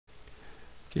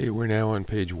Okay, we're now on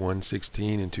page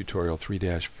 116 in tutorial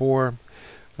 3-4.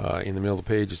 In the middle of the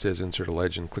page it says insert a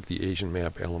legend. Click the Asian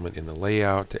map element in the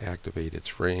layout to activate its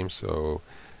frame. So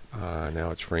now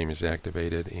its frame is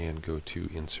activated, and go to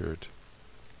insert,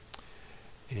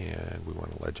 and we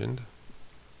want a legend.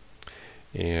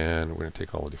 And we're going to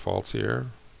take all the defaults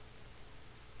here.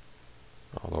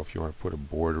 Although if you want to put a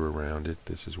border around it,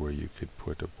 this is where you could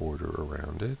put a border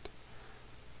around it.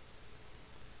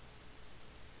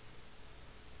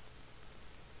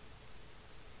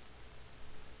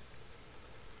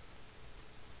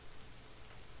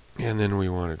 And then we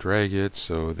want to drag it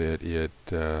so that it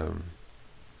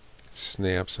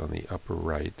snaps on the upper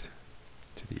right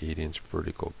to the 8-inch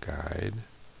vertical guide.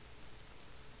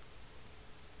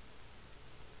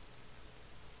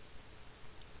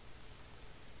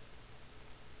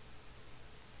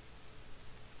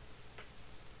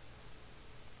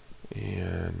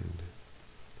 And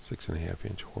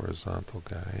 6.5-inch horizontal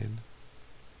guide.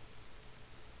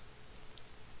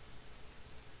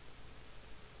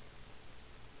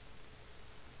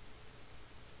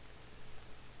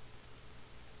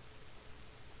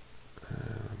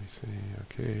 Let me see,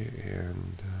 okay,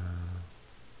 and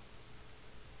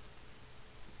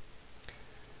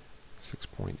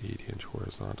 6.8-inch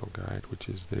horizontal guide, which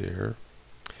is there,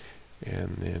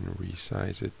 and then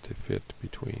resize it to fit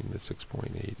between the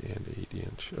 6.8 and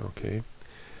 8-inch. Okay,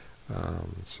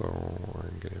 so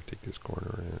I'm going to have to take this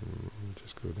corner and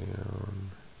just go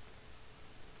down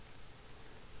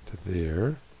to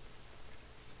there.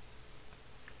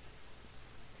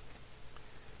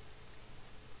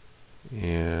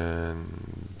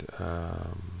 And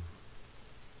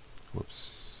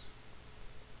whoops,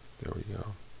 there we go.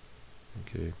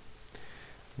 Okay,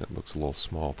 that looks a little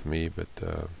small to me, but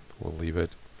we'll leave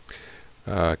it.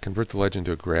 Convert the legend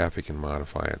to a graphic and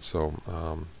modify it. So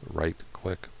right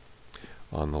click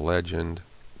on the legend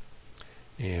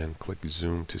and click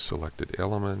zoom to selected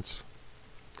elements.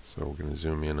 So we're going to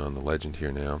zoom in on the legend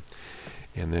here now,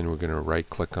 and then we're going to right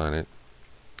click on it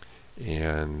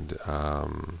and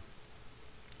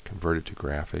convert it to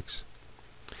graphics,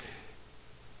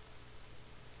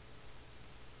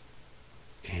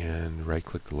 and right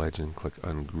click the legend, click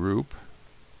ungroup,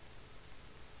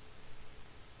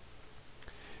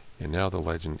 and now the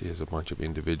legend is a bunch of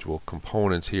individual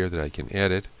components here that I can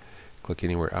edit. Click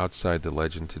anywhere outside the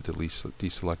legend to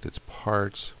deselect its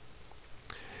parts.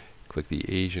 Click the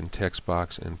Asian text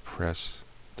box and press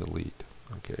delete.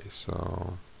 Okay,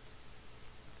 so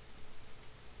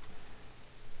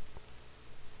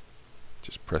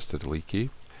just press the delete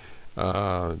key.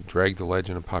 Drag the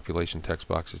legend and population text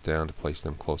boxes down to place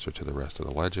them closer to the rest of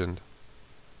the legend.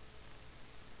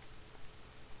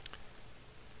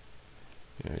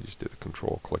 And I just did a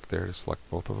control click there to select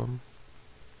both of them.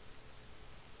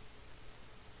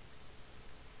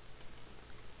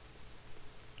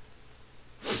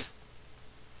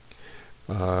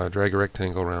 Drag a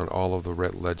rectangle around all of the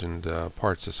red legend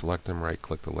parts to select them. Right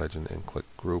click the legend and click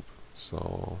group.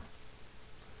 So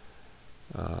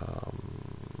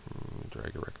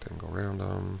drag a rectangle around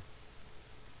them.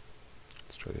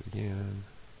 Let's try that again.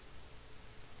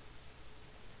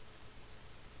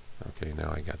 Okay,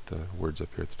 now I got the words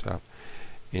up here at the top,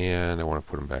 and I want to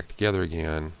put them back together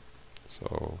again,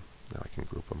 so now I can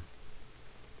group them.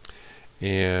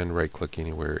 And right click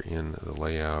anywhere in the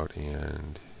layout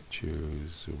and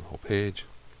choose zoom whole page,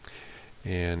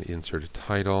 and insert a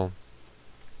title.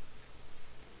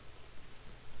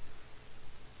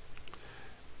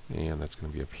 And that's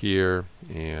going to be up here,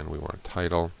 and we want a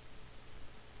title.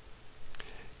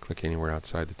 Click anywhere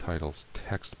outside the title's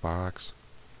text box,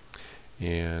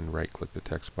 and right click the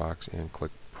text box and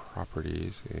click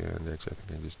properties. And actually I think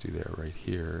I can just do that right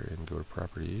here and go to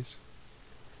properties,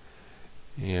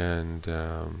 and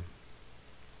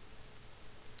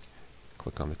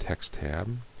click on the text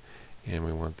tab, and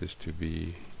we want this to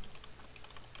be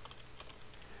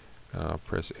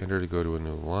press enter to go to a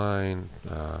new line.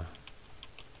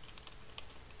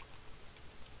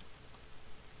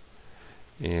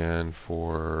 And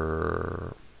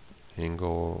for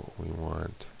angle we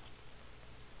want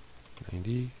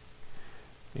 90,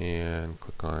 and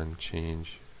click on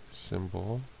change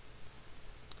symbol,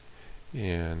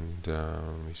 and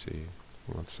let me see,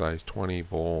 we want size 20,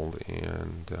 bold,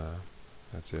 and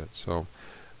that's it. So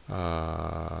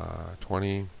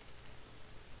 20,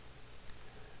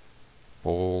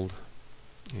 bold,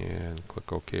 and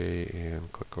click OK,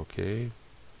 and click OK,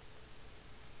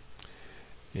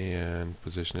 and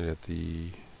position it at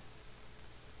the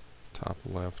top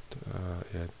left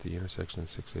at the intersection of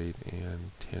 6.8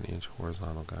 and 10-inch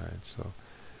horizontal guide. So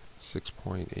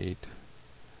 6.8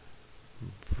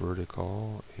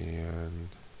 vertical, and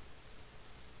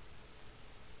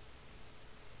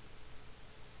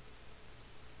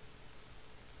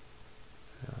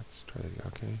let's try that again.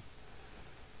 Okay.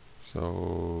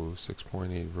 So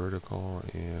 6.8 vertical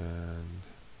and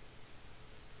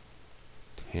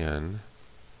 10.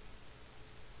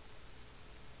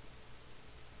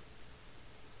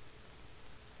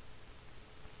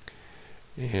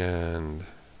 And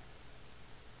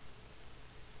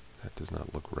that does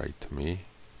not look right to me.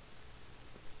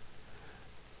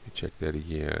 Let me check that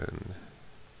again.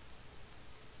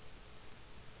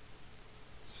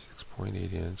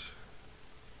 6.8 inch.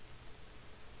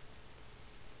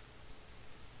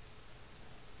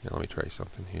 Yeah, let me try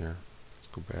something here. Let's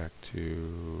go back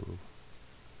to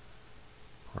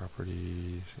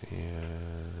properties,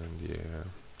 and yeah,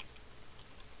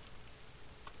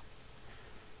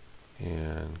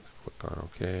 and click on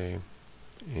OK,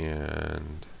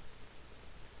 and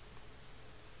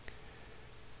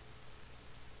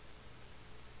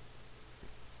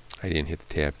I didn't hit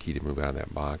the tab key to move out of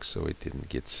that box, so it didn't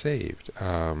get saved.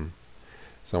 So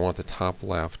I want the top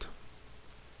left.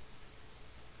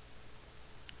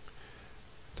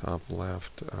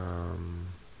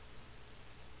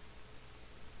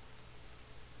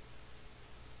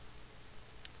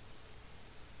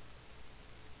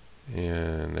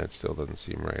 And that still doesn't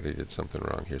seem right. I did something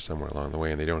wrong here somewhere along the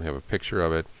way, and they don't have a picture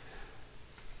of it.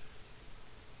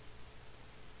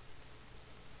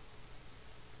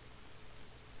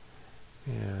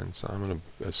 And so I'm going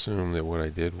to assume that what I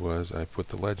did was I put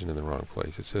the legend in the wrong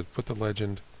place. It said put the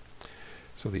legend,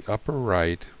 so the upper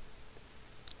right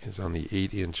is on the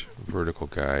 8-inch vertical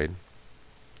guide,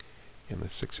 and the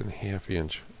 6.5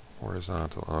 inch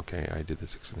horizontal. Okay, I did the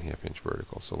 6.5 inch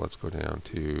vertical, so let's go down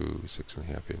to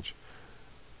 6.5 inch.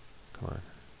 Come on.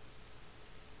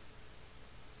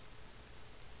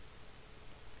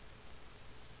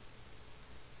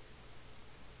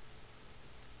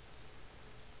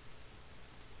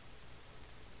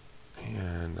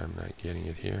 And I'm not getting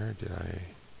it here. Did I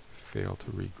fail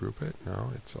to regroup it?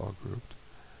 No, it's all grouped.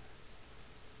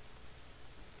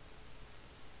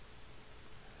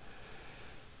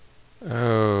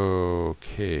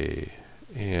 Okay,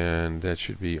 and that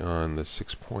should be on the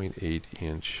 6.8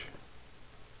 inch,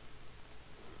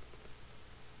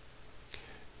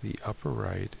 the upper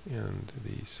right, and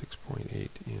the 6.8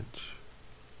 inch.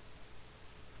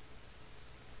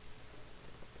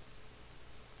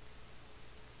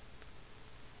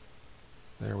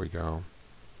 There we go.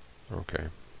 Okay,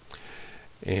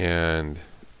 and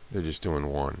they're just doing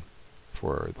one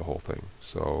for the whole thing.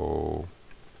 So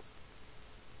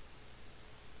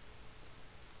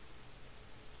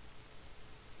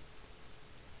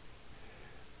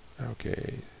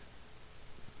okay,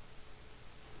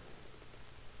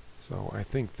 so I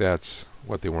think that's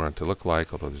what they want it to look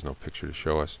like, although there's no picture to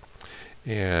show us.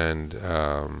 And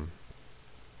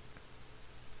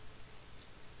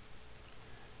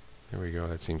there we go.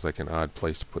 That seems like an odd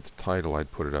place to put the title.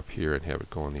 I'd put it up here and have it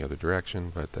go in the other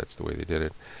direction, but that's the way they did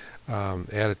it.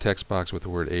 Add a text box with the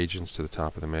word agents to the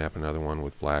top of the map, another one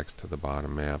with blacks to the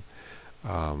bottom map.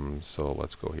 So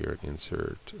let's go here and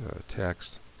insert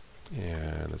text,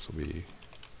 and this will be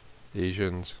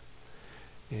Asians,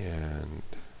 and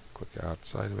click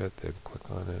outside of it, then click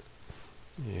on it,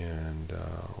 and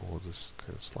we'll just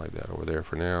kind of slide that over there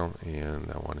for now,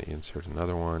 and I want to insert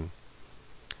another one.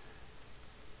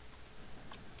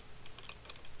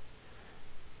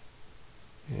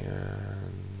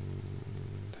 And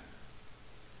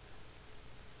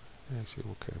actually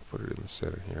we'll kind of put it in the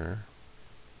center here.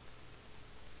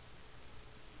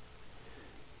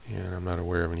 And I'm not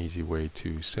aware of an easy way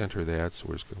to center that, so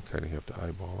we're just going to kind of have to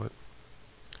eyeball it.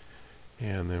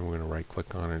 And then we're going to right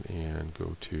click on it and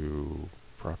go to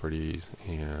properties,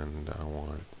 and I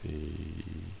want the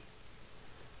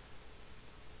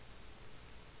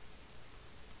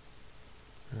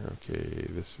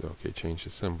change the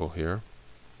symbol here.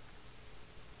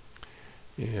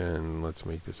 And let's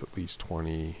make this at least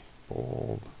 20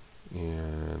 bold,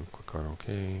 and click on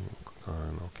OK, click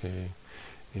on OK,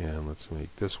 and let's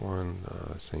make this one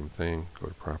same thing. Go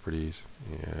to properties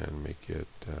and make it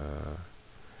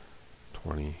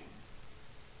 20,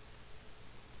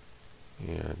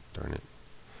 and darn it,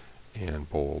 and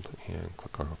bold, and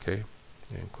click on OK,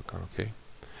 and click on OK,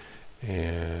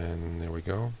 and there we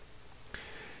go.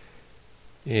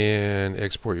 And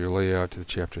export your layout to the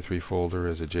Chapter 3 folder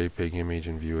as a JPEG image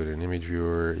and view it in Image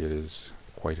Viewer. It is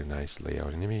quite a nice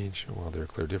layout and image. While there are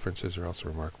clear differences, there are also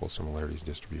remarkable similarities in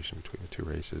distribution between the two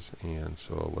races. And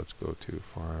so let's go to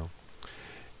File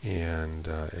and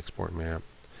Export Map.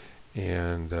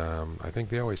 And I think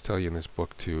they always tell you in this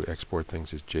book to export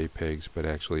things as JPEGs, but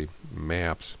actually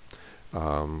maps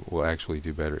will actually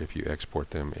do better if you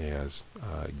export them as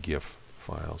GIF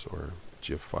files or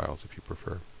GIF files if you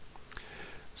prefer.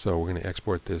 So we're going to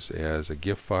export this as a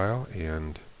GIF file,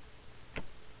 and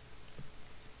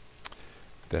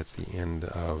that's the end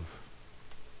of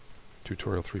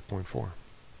tutorial 3.4.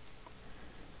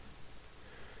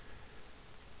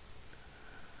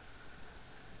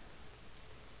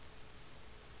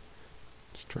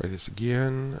 Let's try this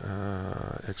again.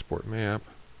 Export map.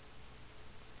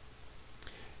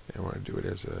 And I want to do it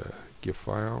as a GIF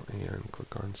file and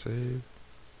click on save.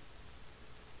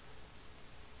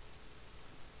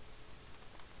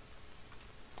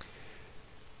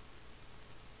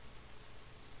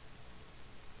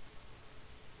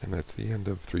 And that's the end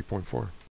of 3.4.